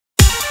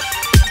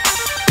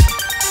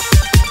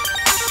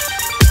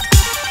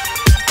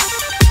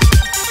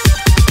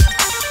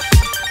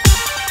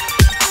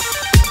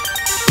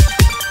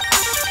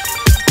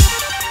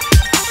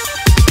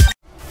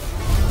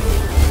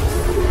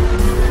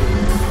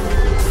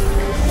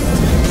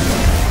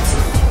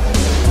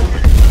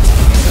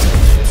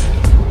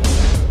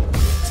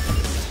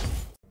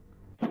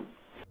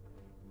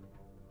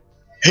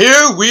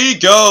Here we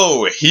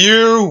go,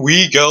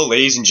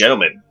 ladies and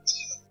gentlemen.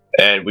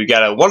 And we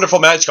got a wonderful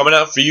match coming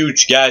out for you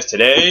guys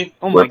today.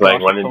 Oh my gosh,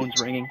 the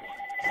phone's ringing.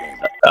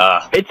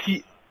 It's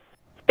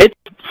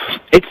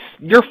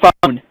your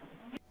phone.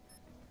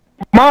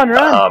 Come on,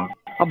 run!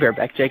 I'll be right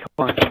back, Jake.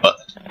 Come on.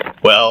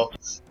 Well,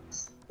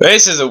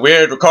 this is a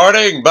weird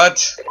recording,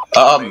 but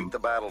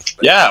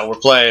yeah, we're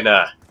playing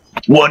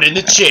One in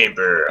the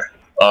Chamber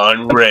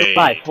on Raid.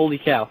 Holy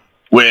cow!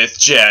 With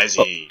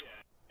Jazzy,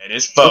 and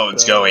his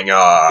phone's going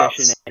off.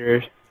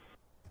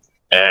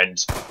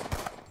 And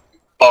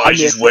I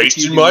just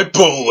wasted my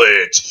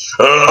bullet.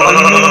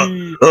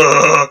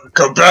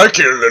 Come back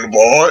here, little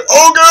boy.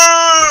 Oh,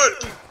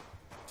 good!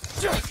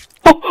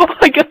 Oh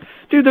my god,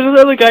 dude! There's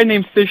another guy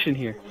named Fish in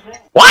here.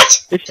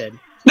 What? Fishhead.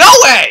 No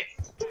way!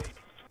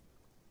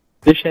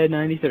 Fishhead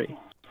 93. I'm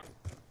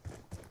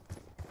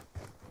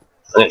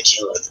gonna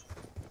kill him.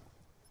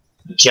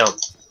 Kill him.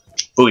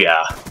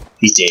 Booyah.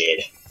 He's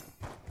dead.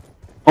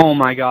 Oh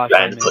my gosh,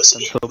 Right in the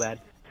pussy. I'm so bad.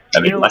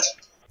 I mean, what?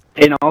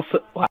 And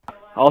also, wow.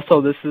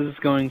 Also, this is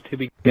going to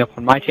be up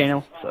on my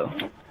channel, so.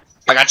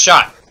 I got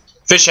shot.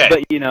 Fishhead.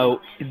 But you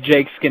know,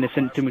 Jake's gonna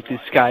send it to me through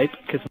Skype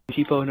because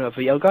he phoned up a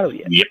Elgato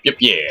yet. Yep.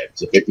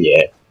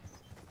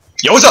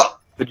 Yo, what's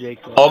up? But Jake.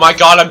 Oh my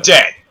god, I'm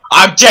dead.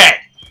 I'm dead.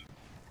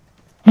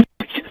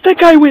 That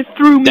guy went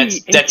through me.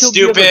 That's killed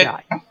stupid. The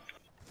other guy.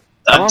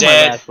 I'm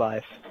dead. My last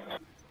life.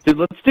 Dude,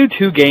 let's do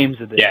 2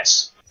 games of this.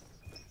 Yes.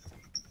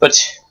 But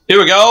here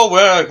we go.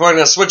 We're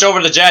gonna switch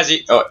over to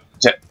Jazzy. Oh,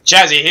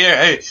 Jazzy here.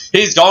 Hey,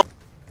 he's going.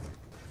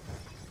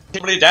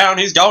 Down.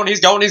 He's going.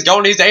 He's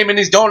aiming.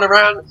 He's going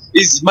around.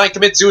 He might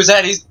commit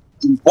suicide. He's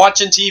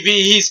watching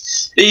TV.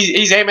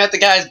 He's aiming at the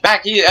guy's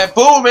back.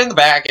 Boom in the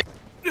back.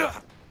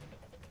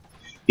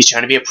 He's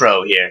trying to be a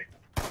pro here.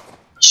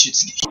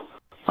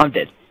 I'm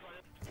dead.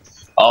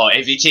 Oh,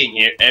 AV King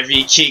here.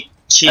 AV King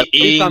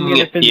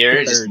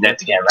here. Just net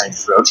the guy right in the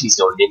throat. He's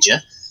going ninja.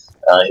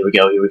 Here we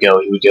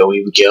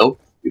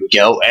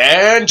go.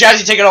 And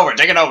Jazzy, take it over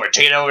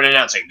and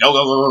announce it.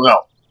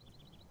 Go.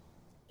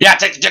 Yeah,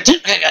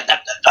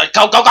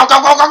 go.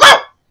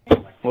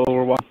 Well,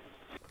 we're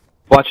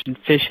watching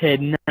Fishhead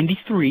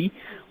 93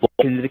 walk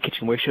into the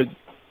kitchen where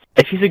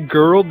if he's a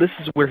girl, this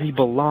is where he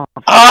belongs.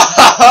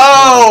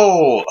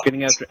 Oh!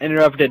 Getting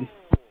interrupted.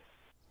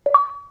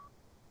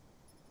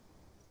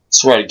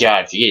 Swear to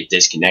God, if you get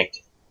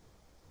disconnected.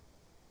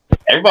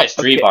 Everybody's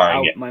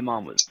barring it. My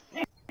mom was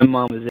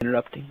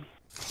interrupting.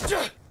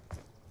 The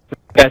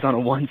guy's on a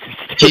 1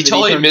 He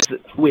totally missed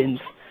it. Wins.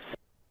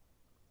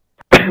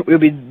 We'll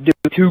be doing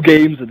 2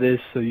 games of this,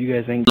 so you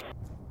guys ain't.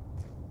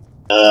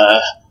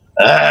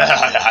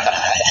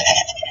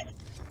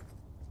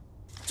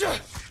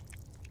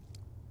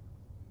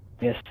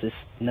 Yes,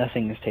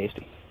 nothing is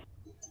tasty.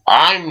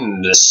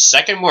 I'm the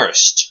second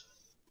worst.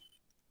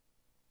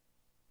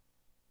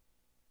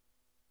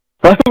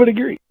 I would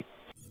agree.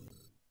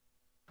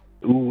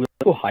 Ooh,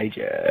 little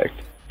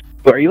hijacked.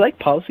 But are you like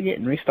pausing it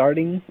and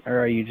restarting, or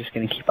are you just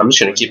gonna keep? I'm just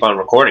gonna keep on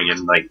recording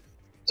and like.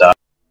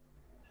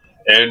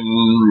 And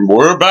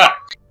we're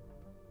back.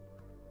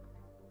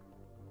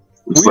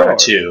 We're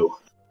 2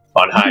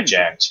 on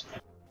hijacked.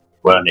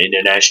 We're on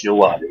international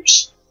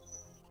waters.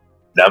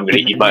 Now I'm gonna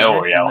eat my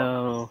Oreo.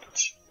 No.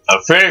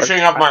 I'm finishing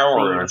up my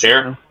Oreos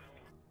here.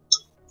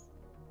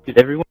 Dude,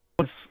 everyone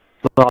with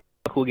a lot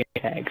of cool game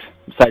tags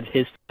besides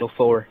his still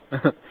 4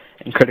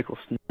 and critical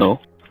snow.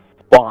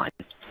 Juan.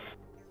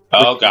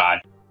 Oh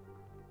god.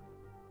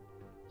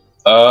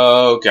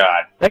 Oh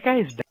god. That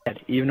guy is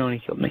dead, even though he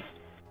killed me.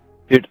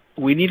 Dude,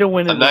 we need to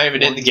win. I'm not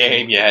even in the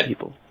game yet.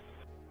 People.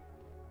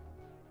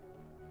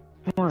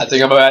 I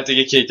think I'm about to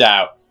get kicked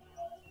out.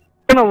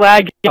 I'm gonna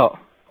lag out.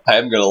 I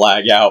am gonna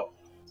lag out.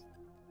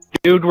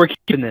 Dude, we're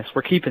keeping this.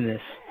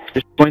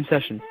 Just join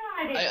session.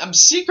 I'm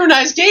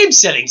synchronized game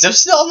settings. I'm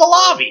still in the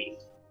lobby.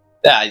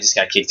 I just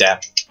got kicked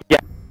out. Yeah.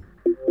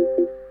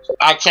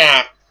 I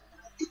can't.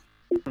 I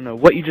don't know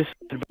what you just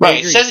said.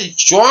 Right, it says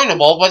it's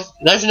joinable, but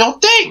there's no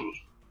thing.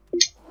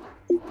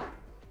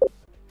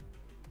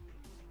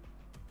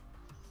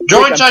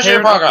 Join session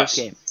in progress.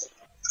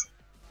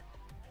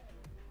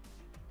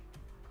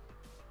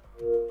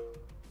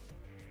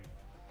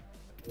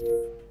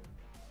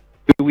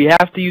 We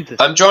have to use this.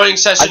 I'm joining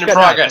session in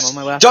progress.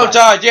 Don't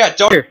die yet,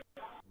 don't. Here.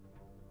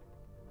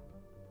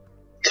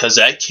 Cause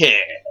I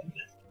can.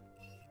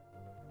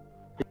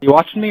 Are you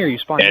watching me or are you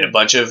spawning? And a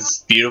bunch of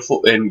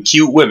beautiful and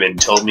cute women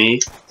told me,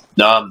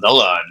 nom the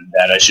line,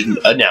 that I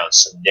should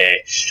announce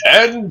someday.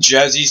 And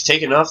Jazzy's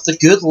taking off the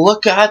good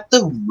look at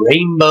the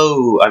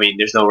rainbow. I mean,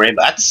 there's no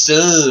rainbow. At the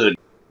sun.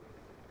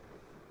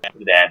 Look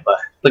at that, but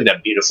look at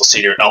that beautiful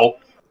scenery. Oh.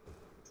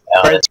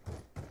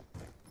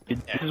 This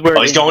is where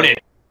he's going in.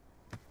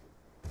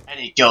 And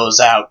he goes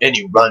out, and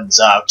he runs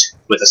out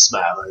with a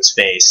smile on his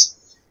face.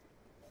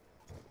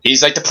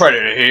 He's like the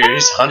predator here.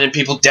 He's hunting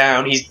people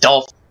down. He's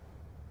dolphin.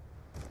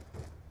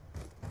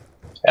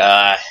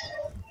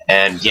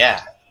 And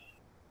yeah.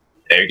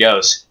 There he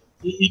goes.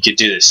 He could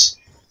do this.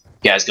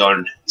 Guy's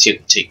going to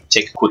take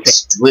a quick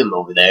swim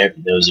over there.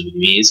 For those of you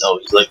means. Oh,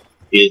 he's like,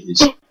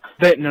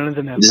 none of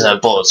them have. Doesn't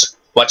have bullets.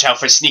 Watch out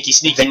for sneaky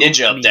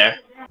ninja up there.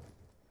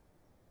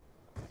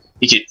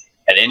 He could,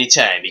 at any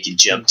time, he can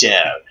jump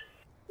down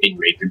and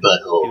rape your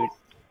butthole. Dude,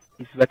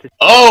 he's about to.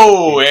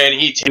 Oh, and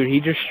he. Dude, he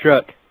just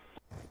struck.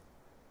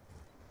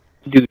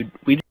 Dude,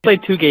 we just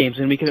played 2 games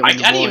and we could. I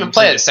can't even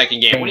play the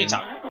second game. What are you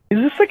talking about? Is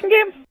this second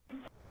game?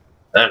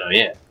 I don't know.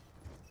 Yeah.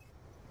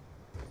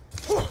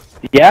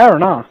 Yeah or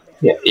not?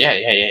 Yeah.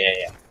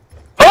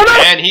 Oh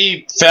no! And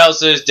he fails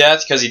to his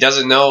death because he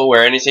doesn't know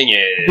where anything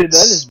is. Dude,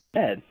 that is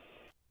bad.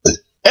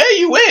 Hey,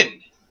 you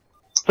win!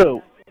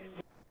 So,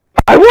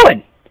 I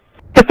won!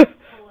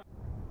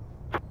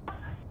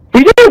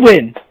 We did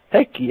win!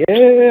 Heck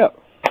yeah!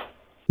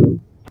 So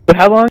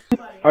how long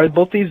are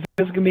both these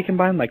videos gonna be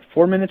combined? Like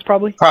 4 minutes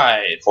probably?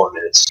 Probably 4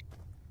 minutes.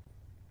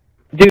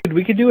 Dude,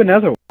 we could do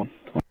another one.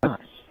 Why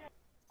not?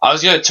 I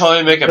was gonna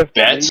totally make a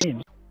bet.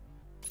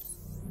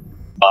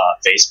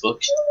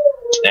 Facebook.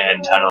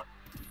 And I don't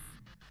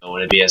know,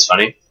 would it be as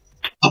funny?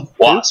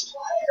 Wasp.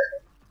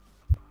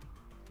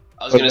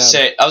 I was gonna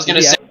say.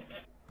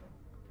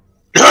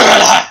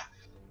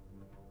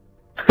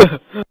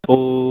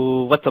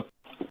 Oh, what's up?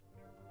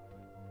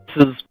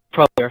 This is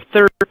probably our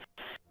 3rd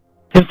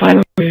and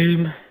final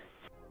game.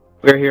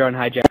 We're here on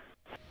Hijack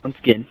once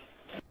again,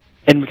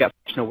 and we got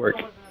no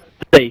work.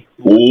 Say,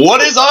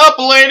 what is up,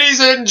 ladies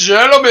and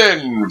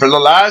gentlemen? For the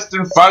last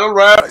and final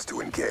round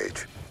To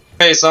engage.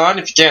 face on.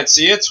 If you can't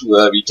see it,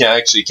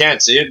 you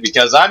can't see it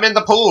because I'm in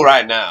the pool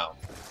right now,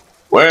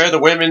 where the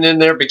women in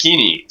their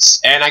bikinis,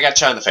 and I got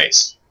shot in the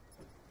face.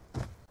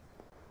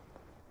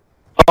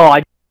 oh,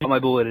 I got my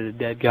bullet at a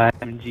dead guy.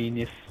 I'm a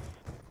genius.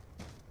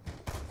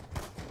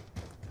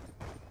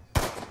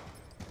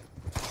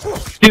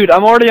 Dude,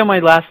 I'm already on my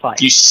last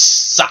life. You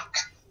suck.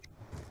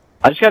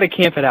 I just gotta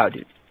camp it out,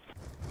 dude.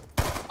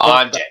 Oh,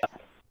 I'm dead.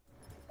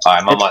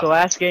 Alright, I'm on The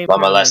last game.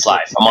 my last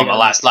life. I'm on my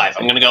last life.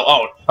 I'm gonna go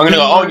own. I'm gonna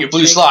go own your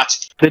blue slot.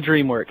 The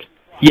dream work.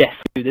 Yes,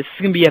 dude, this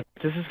is gonna be epic.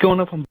 This is going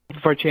up on both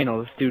of our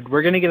channels, dude.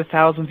 We're gonna get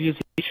 1,000 views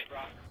each.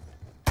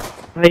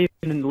 I'm not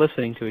even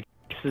listening to it.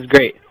 This is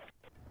great.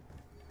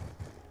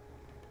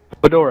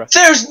 Fedora.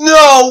 There's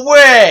no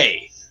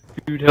way!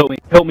 Dude, help me.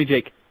 Help me,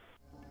 Jake.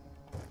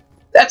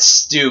 That's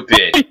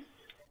stupid.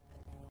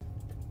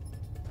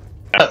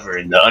 Cover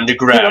in the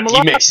underground. Dude,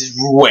 He makes his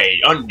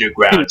way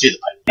underground to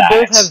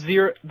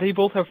the They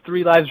both have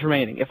 3 lives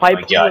remaining. If I oh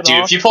my god,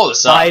 dude, if you pull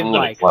this off, I'm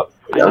gonna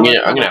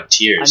have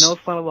tears. I know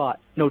it's not a lot.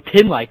 No,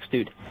 10 likes,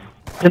 dude.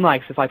 10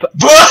 likes if I put.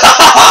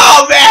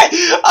 Oh man!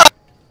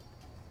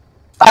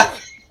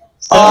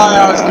 Oh,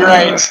 that was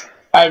great.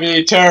 I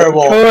mean,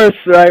 terrible. Of course,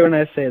 right when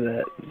I say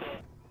that.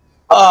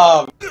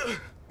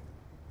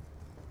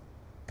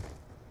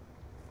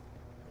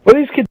 What are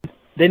these kids?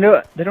 They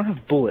don't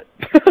have bullet.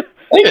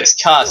 I think this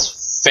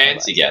cost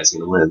fancy guy's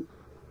gonna win.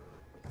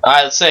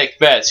 Alright, let's take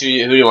bets. Who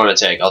do you want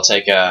to take? I'll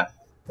take who are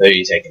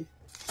you taking?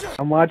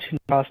 I'm watching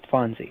Cost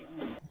Fonzie.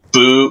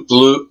 Boo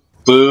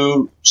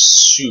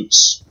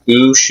shoots.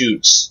 Boo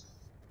shoots.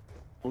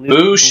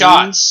 Boo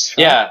shots.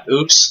 Yeah,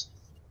 oops.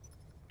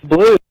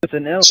 Blue is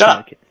an L. Shut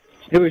up.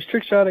 It was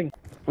trick shotting.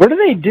 What are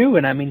they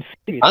doing? I mean,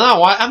 seriously.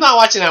 I'm not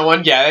watching that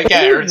one guy. That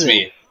guy What hurts is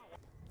me.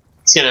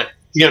 He's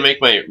gonna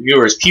make my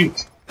viewers puke.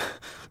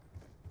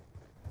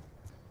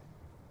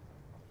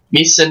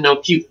 Me said no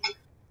puke.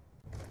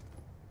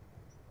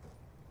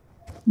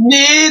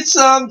 Need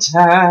some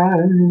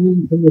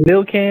time.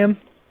 Bill Cam.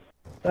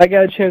 I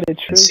gotta check the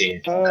trick see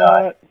it. Oh, shot.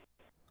 God.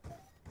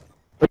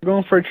 We're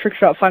going for a trick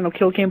shot final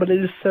kill cam, but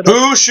it is set up.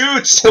 Boo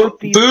shoots!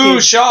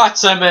 Boo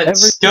shots! I meant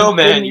skill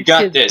man. You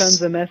got this.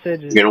 Tons of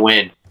messages. You're gonna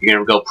win. You're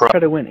gonna go pro. Try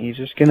to win. He's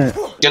just gonna.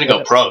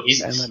 Go pro.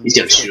 He's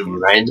gonna shoot him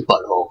right in the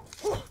butthole.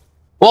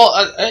 Well,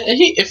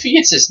 if he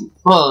gets his,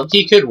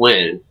 he could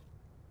win.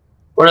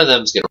 One of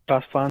them's gonna.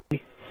 Cost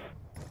Fonzie.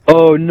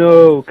 Oh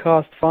no,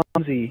 Cost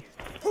Fonzie.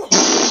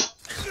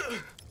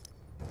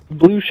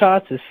 Blue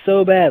shots is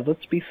so bad.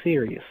 Let's be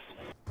serious.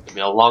 Give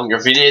me a longer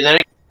video than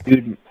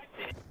Dude,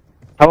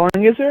 how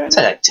long is it? it's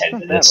like 10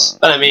 minutes.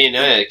 But I mean,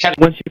 kind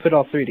Once you put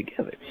all 3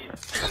 together.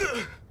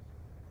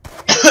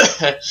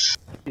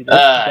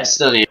 Dude,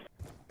 still need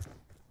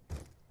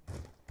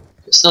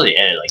to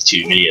edit like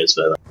 2 videos,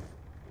 but.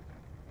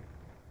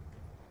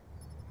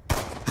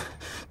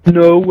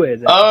 No way.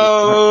 They're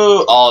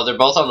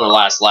both on their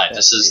last life.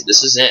 This is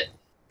it.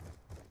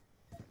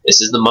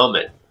 This is the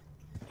moment.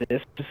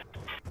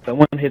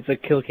 Someone hits a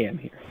kill cam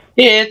here.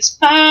 It's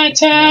my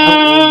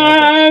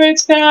time.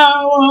 It's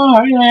now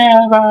or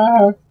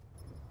never.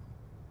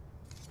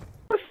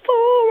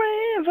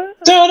 Forever.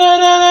 Da, da,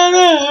 da, da,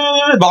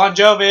 da. Bon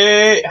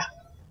Jovi.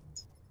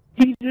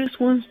 He just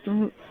wants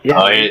to.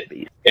 Yeah. Oh,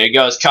 here it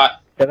goes.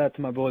 Cut. Shout out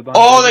to my boy Bon.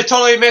 Oh, they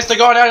totally missed. They're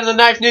going out of the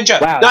knife ninja.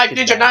 Wow, Knife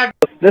ninja. Knife.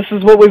 This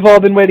is what we've all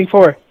been waiting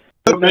for.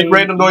 Make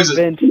random noises.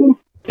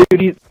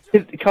 Dude,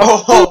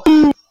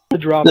 Oh, the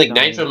drop. like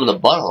knife him in the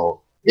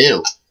butthole.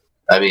 Ew.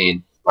 I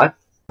mean, what?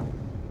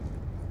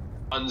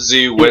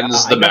 Fonzie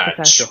wins the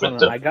match with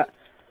the.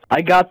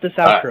 I got this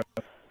outro.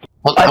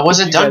 Well, I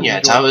wasn't done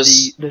yet. I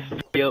was. This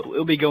video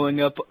will be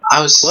going up.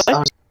 I was.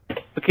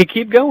 Okay,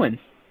 keep going.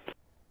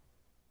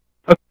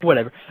 Okay,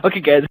 whatever. Okay,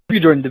 guys, if you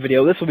joined the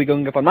video, this will be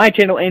going up on my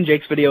channel and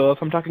Jake's video.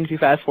 If I'm talking too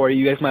fast for you,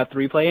 you guys might have to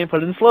replay and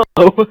put it in slow.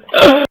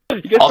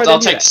 I'll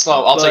take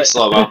slow. I'll take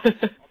slow-mo.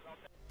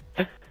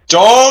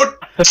 Don't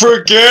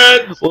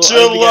forget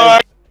to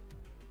like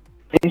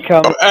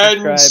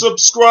and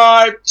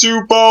subscribe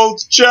to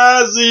both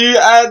Jazzy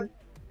and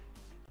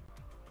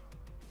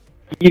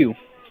you.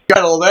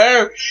 channel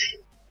there.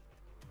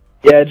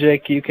 Yeah,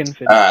 Jake, you can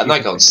finish. I'm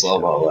not going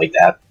slow-mo like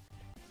that.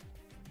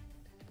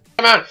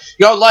 Come on,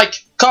 go like,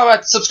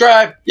 comment,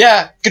 subscribe.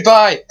 Yeah,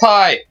 goodbye,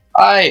 pie.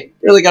 I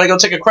really gotta go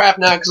take a crap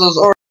now because those